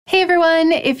Hey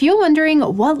everyone! If you're wondering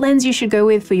what lens you should go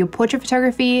with for your portrait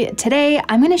photography, today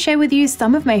I'm going to share with you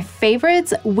some of my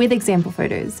favorites with example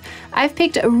photos. I've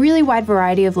picked a really wide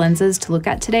variety of lenses to look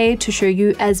at today to show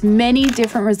you as many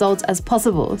different results as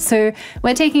possible. So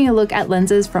we're taking a look at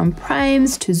lenses from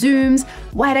primes to zooms,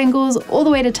 wide angles, all the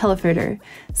way to telephoto.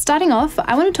 Starting off,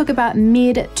 I want to talk about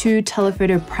mid to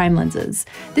telephoto prime lenses.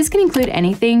 This can include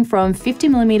anything from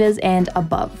 50mm and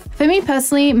above. For me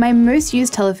personally, my most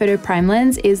used telephoto prime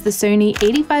lens is the Sony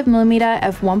 85mm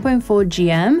f1.4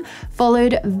 GM,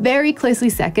 followed very closely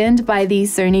second by the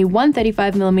Sony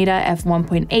 135mm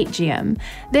f1.8 GM.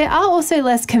 There are also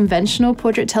less conventional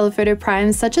portrait telephoto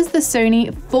primes such as the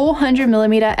Sony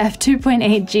 400mm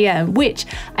f2.8 GM, which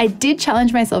I did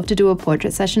challenge myself to do a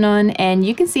portrait session on, and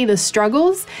you can see the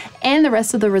struggles and the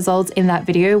rest of the results in that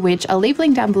video, which I'll leave a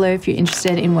link down below if you're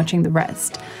interested in watching the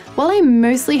rest. While I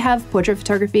mostly have portrait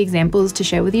photography examples to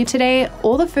share with you today,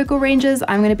 all the focal ranges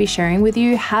I'm going to be sharing with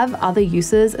you have other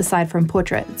uses aside from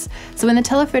portraits. So in the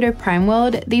telephoto prime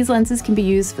world, these lenses can be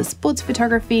used for sports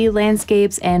photography,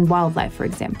 landscapes, and wildlife, for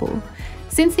example.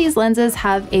 Since these lenses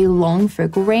have a long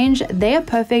focal range, they are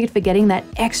perfect for getting that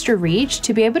extra reach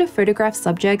to be able to photograph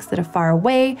subjects that are far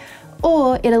away,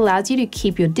 or it allows you to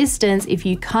keep your distance if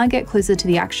you can't get closer to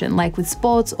the action, like with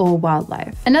sports or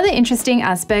wildlife. Another interesting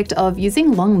aspect of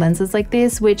using long lenses like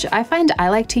this, which I find I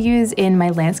like to use in my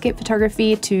landscape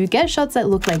photography to get shots that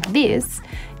look like this,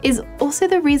 is also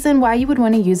the reason why you would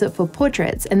want to use it for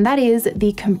portraits, and that is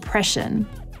the compression.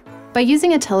 By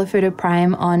using a telephoto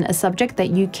prime on a subject that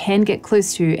you can get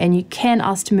close to and you can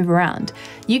ask to move around,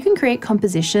 you can create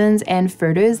compositions and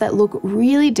photos that look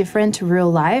really different to real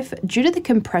life due to the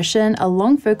compression a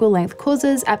long focal length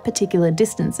causes at particular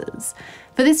distances.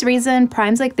 For this reason,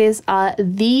 primes like this are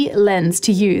the lens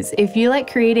to use if you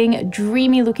like creating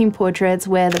dreamy looking portraits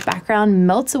where the background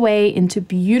melts away into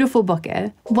beautiful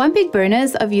bokeh. One big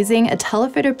bonus of using a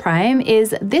telephoto prime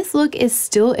is this look is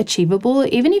still achievable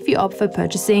even if you opt for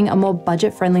purchasing a more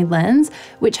budget-friendly lens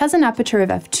which has an aperture of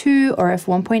f2 or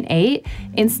f1.8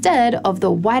 instead of the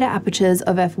wider apertures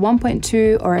of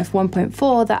f1.2 or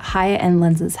f1.4 that higher-end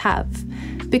lenses have.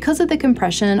 Because of the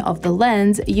compression of the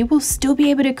lens, you will still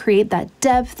be able to create that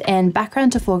depth and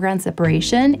background to foreground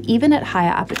separation even at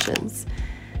higher apertures.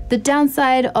 The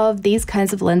downside of these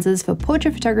kinds of lenses for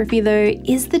portrait photography though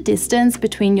is the distance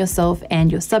between yourself and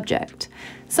your subject.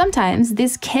 Sometimes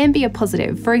this can be a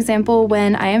positive. For example,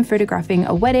 when I am photographing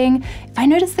a wedding, if I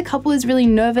notice the couple is really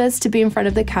nervous to be in front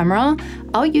of the camera,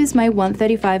 I'll use my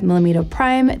 135mm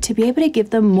prime to be able to give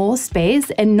them more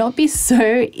space and not be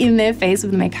so in their face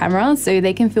with my camera so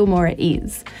they can feel more at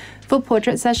ease. For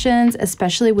portrait sessions,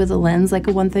 especially with a lens like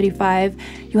a 135,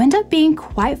 you end up being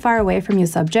quite far away from your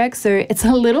subject, so it's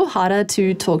a little harder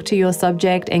to talk to your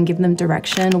subject and give them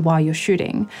direction while you're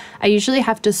shooting. I usually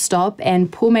have to stop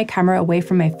and pull my camera away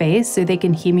from my face so they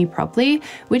can hear me properly,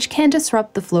 which can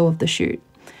disrupt the flow of the shoot.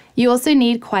 You also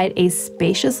need quite a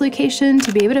spacious location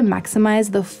to be able to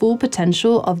maximize the full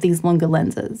potential of these longer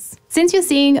lenses. Since you're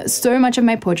seeing so much of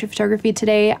my portrait photography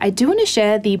today, I do want to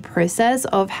share the process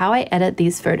of how I edit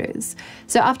these photos.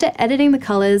 So after editing the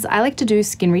colors, I like to do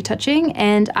skin retouching,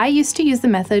 and I used to use the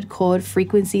method called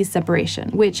frequency separation,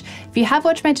 which if you have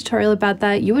watched my tutorial about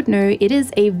that, you would know it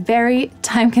is a very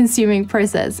time-consuming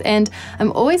process, and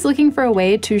I'm always looking for a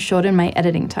way to shorten my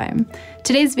editing time.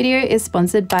 Today's video is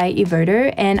sponsored by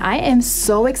Evoto, and I am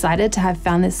so excited to have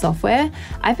found this software.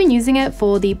 I've been using it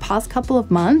for the past couple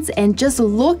of months, and just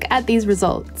look at these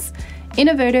results. In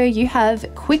Evoto, you have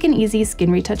quick and easy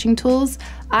skin retouching tools.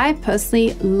 I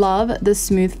personally love the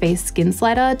smooth face skin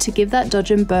slider to give that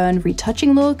dodge and burn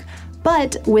retouching look,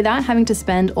 but without having to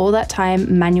spend all that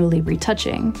time manually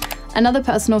retouching. Another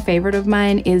personal favorite of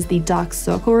mine is the dark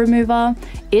circle remover.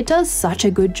 It does such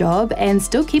a good job and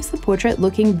still keeps the portrait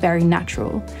looking very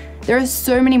natural. There are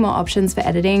so many more options for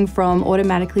editing, from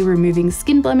automatically removing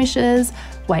skin blemishes,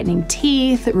 whitening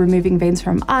teeth, removing veins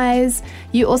from eyes.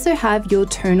 You also have your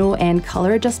tonal and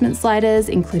color adjustment sliders,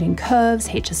 including curves,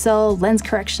 HSL, lens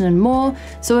correction, and more.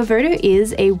 So Evoto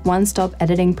is a one-stop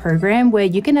editing program where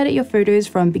you can edit your photos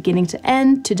from beginning to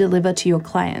end to deliver to your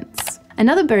clients.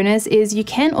 Another bonus is you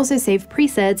can also save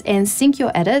presets and sync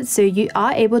your edits so you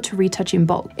are able to retouch in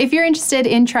bulk. If you're interested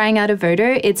in trying out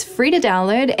Evoto, it's free to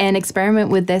download and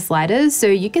experiment with their sliders so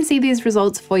you can see these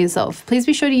results for yourself. Please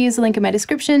be sure to use the link in my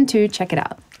description to check it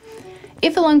out.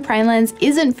 If a long prime lens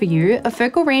isn't for you, a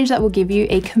focal range that will give you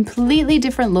a completely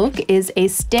different look is a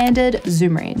standard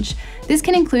zoom range. This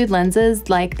can include lenses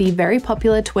like the very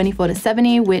popular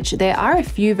 24-70, which there are a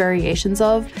few variations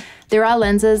of. There are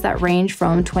lenses that range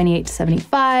from 28 to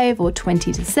 75 or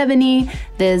 20 to 70.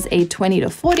 There's a 20 to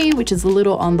 40, which is a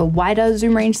little on the wider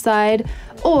zoom range side.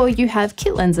 Or you have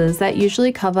kit lenses that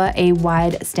usually cover a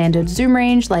wide standard zoom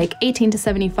range like 18 to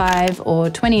 75 or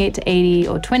 28 to 80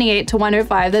 or 28 to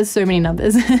 105. There's so many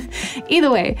numbers.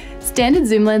 Either way, standard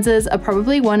zoom lenses are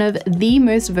probably one of the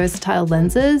most versatile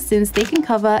lenses since they can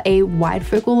cover a wide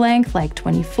focal length like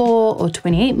 24 or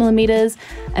 28 millimeters,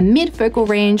 a mid focal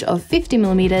range of 50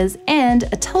 millimeters, and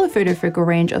a telephoto focal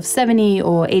range of 70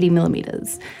 or 80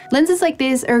 millimeters. Lenses like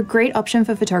this are a great option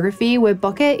for photography where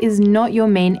bokeh is not your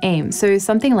main aim, so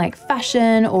something like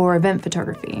fashion or event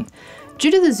photography. Due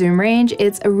to the zoom range,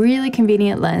 it's a really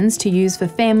convenient lens to use for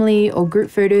family or group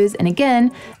photos and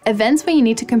again, events where you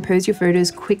need to compose your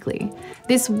photos quickly.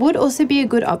 This would also be a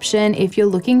good option if you're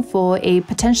looking for a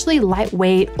potentially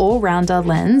lightweight all-rounder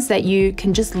lens that you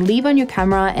can just leave on your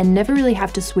camera and never really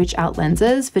have to switch out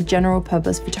lenses for general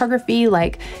purpose photography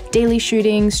like daily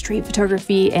shooting, street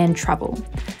photography, and travel.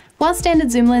 While standard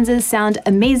zoom lenses sound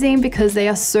amazing because they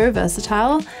are so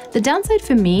versatile, the downside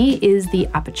for me is the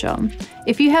aperture.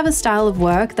 If you have a style of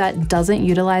work that doesn't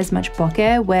utilize much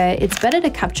bokeh, where it's better to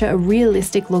capture a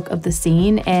realistic look of the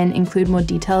scene and include more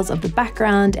details of the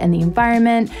background and the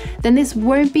environment, then this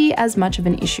won't be as much of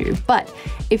an issue. But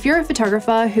if you're a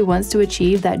photographer who wants to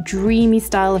achieve that dreamy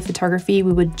style of photography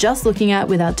we were just looking at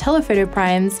with our telephoto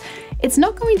primes, it's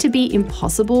not going to be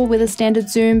impossible with a standard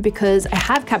zoom because I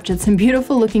have captured some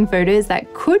beautiful looking photos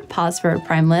that could pass for a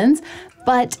prime lens,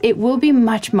 but it will be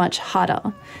much, much harder.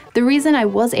 The reason I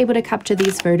was able to capture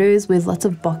these photos with lots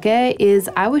of bokeh is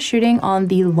I was shooting on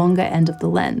the longer end of the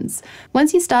lens.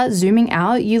 Once you start zooming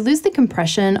out, you lose the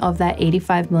compression of that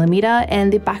 85mm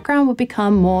and the background will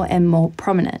become more and more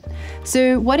prominent.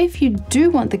 So what if you do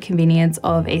want the convenience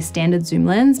of a standard zoom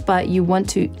lens, but you want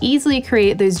to easily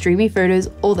create those dreamy photos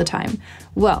all the time?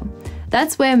 Well,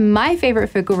 that's where my favorite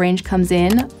focal range comes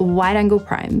in, wide-angle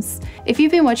primes. If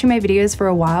you've been watching my videos for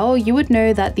a while, you would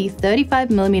know that the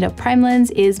 35mm prime lens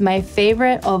is my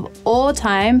favorite of all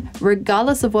time,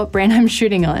 regardless of what brand I'm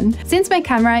shooting on. Since my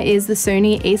camera is the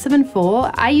Sony a7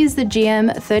 IV, I use the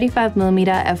GM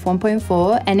 35mm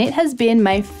f1.4, and it has been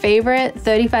my favorite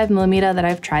 35mm that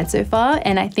I've tried so far,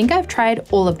 and I think I've tried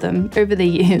all of them over the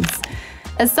years.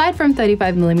 Aside from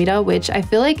 35mm, which I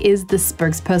feel like is the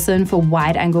spokesperson for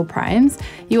wide-angle primes,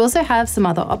 you also have some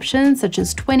other options such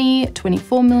as 20,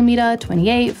 24mm,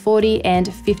 28, 40, and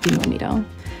 50mm.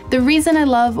 The reason I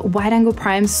love wide-angle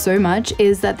primes so much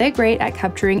is that they're great at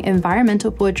capturing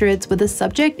environmental portraits where the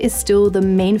subject is still the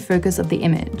main focus of the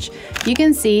image. You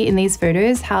can see in these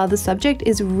photos how the subject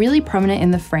is really prominent in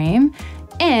the frame,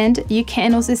 and you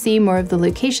can also see more of the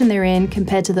location they're in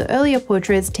compared to the earlier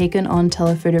portraits taken on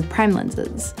telephoto prime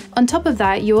lenses. On top of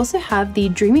that, you also have the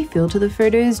dreamy feel to the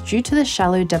photos due to the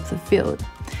shallow depth of field.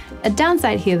 A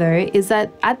downside here though is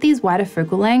that at these wider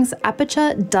focal lengths,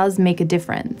 aperture does make a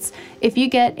difference. If you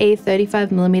get a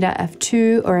 35mm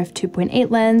f2 or f2.8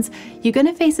 lens, you're going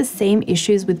to face the same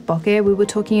issues with bokeh we were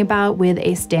talking about with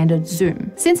a standard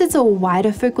zoom. Since it's a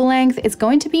wider focal length, it's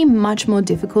going to be much more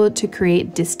difficult to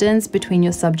create distance between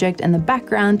your subject and the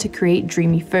background to create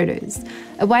dreamy photos.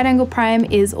 A wide-angle prime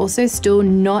is also still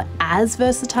not as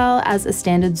versatile as a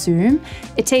standard zoom.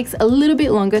 It takes a little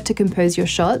bit longer to compose your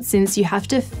shot since you have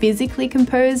to physically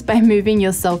compose by moving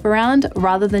yourself around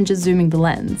rather than just zooming the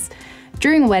lens.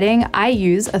 During a wedding, I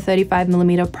use a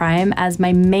 35mm prime as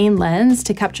my main lens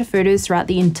to capture photos throughout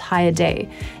the entire day.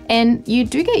 And you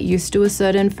do get used to a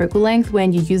certain focal length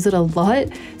when you use it a lot,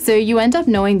 so you end up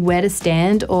knowing where to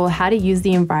stand or how to use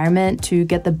the environment to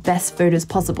get the best photos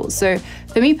possible. So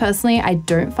for me personally, I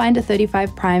don't find a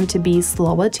 35 prime to be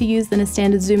slower to use than a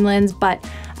standard zoom lens, but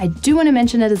I do want to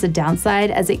mention it as a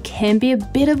downside as it can be a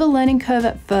bit of a learning curve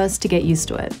at first to get used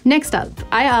to it. Next up,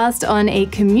 I asked on a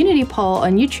community poll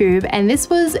on YouTube, and this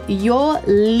was your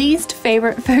least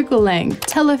favorite focal length,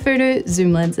 telephoto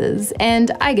zoom lenses.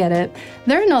 And I get it,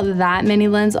 there are not that many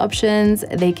lens options,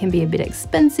 they can be a bit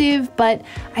expensive, but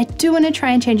I do want to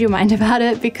try and change your mind about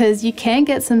it because you can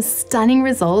get some stunning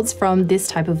results from this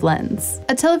type of lens.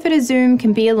 A telephoto zoom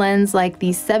can be a lens like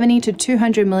the 70 to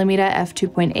 200mm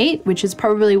f2.8, which is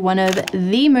probably one of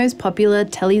the most popular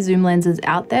tele zoom lenses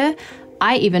out there.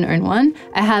 I even own one.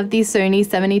 I have the Sony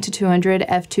 70 to 200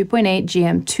 f2.8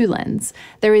 GM2 lens.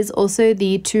 There is also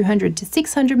the 200 to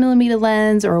 600mm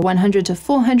lens or 100 to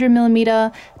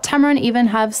 400mm. Tamron even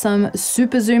have some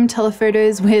super zoom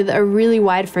telephotos with a really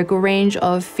wide focal range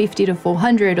of 50 to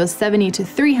 400 or 70 to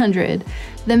 300.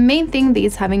 The main thing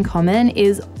these have in common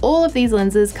is all of these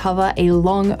lenses cover a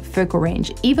long focal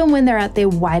range, even when they're at their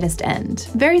widest end.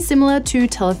 Very similar to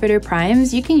telephoto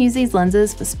primes, you can use these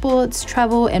lenses for sports,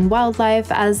 travel, and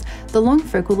wildlife, as the long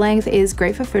focal length is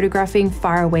great for photographing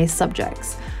far away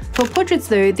subjects. For portraits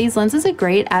though, these lenses are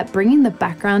great at bringing the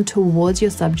background towards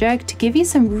your subject to give you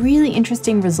some really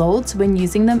interesting results when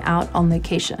using them out on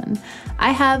location.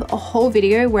 I have a whole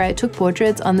video where I took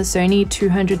portraits on the Sony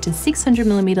 200 to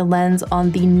 600mm lens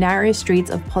on the narrow streets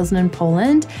of Poznan,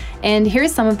 Poland, and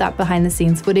here's some of that behind the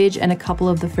scenes footage and a couple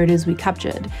of the photos we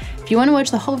captured. If you want to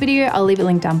watch the whole video, I'll leave it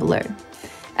linked down below.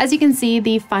 As you can see,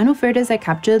 the final photos I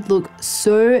captured look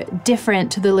so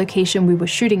different to the location we were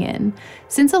shooting in.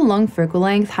 Since a long focal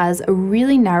length has a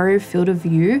really narrow field of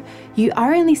view, you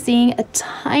are only seeing a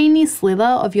tiny sliver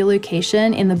of your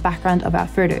location in the background of our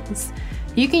photos.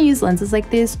 You can use lenses like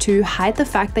this to hide the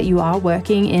fact that you are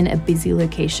working in a busy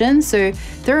location, so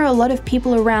there are a lot of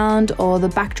people around or the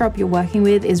backdrop you're working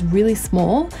with is really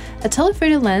small. A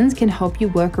telephoto lens can help you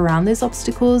work around those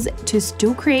obstacles to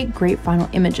still create great final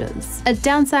images. A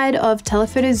downside of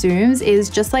telephoto zooms is,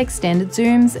 just like standard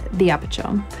zooms, the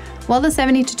aperture. While the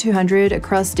 70 to 200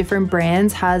 across different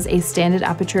brands has a standard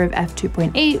aperture of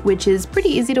f2.8, which is pretty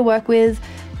easy to work with,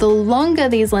 the longer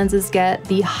these lenses get,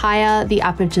 the higher the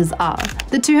apertures are.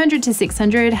 The 200 to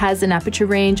 600 has an aperture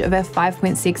range of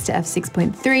f5.6 to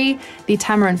f6.3. The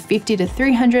Tamron 50 to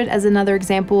 300, as another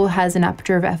example, has an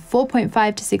aperture of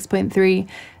f4.5 to 6.3.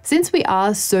 Since we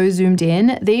are so zoomed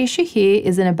in, the issue here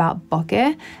isn't about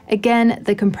bokeh. Again,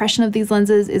 the compression of these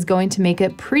lenses is going to make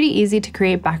it pretty easy to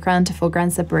create background to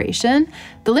foreground separation.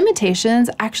 The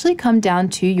limitations actually come down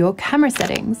to your camera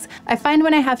settings. I find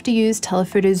when I have to use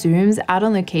telephoto zooms out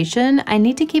on location, I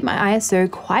need to keep my ISO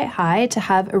quite high to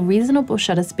have a reasonable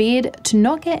shutter speed to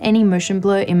not get any motion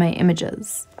blur in my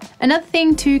images. Another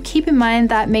thing to keep in mind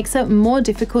that makes it more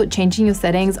difficult changing your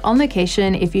settings on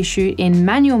location if you shoot in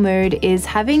manual mode is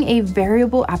having a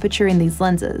variable aperture in these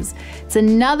lenses. It's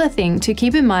another thing to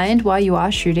keep in mind while you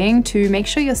are shooting to make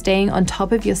sure you're staying on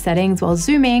top of your settings while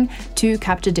zooming to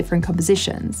capture different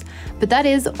compositions. But that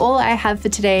is all I have for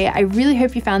today. I really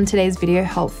hope you found today's video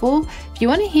helpful. If you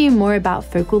want to hear more about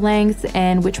focal lengths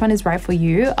and which one is right for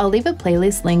you, I'll leave a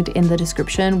playlist linked in the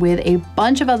description with a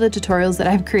bunch of other tutorials that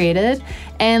I've created.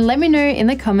 And let me know in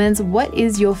the comments what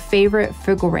is your favorite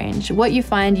focal range, what you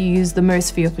find you use the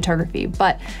most for your photography.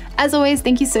 But as always,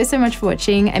 thank you so much for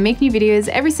watching. I make new videos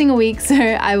every single week, so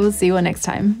I will see you all next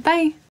time. Bye!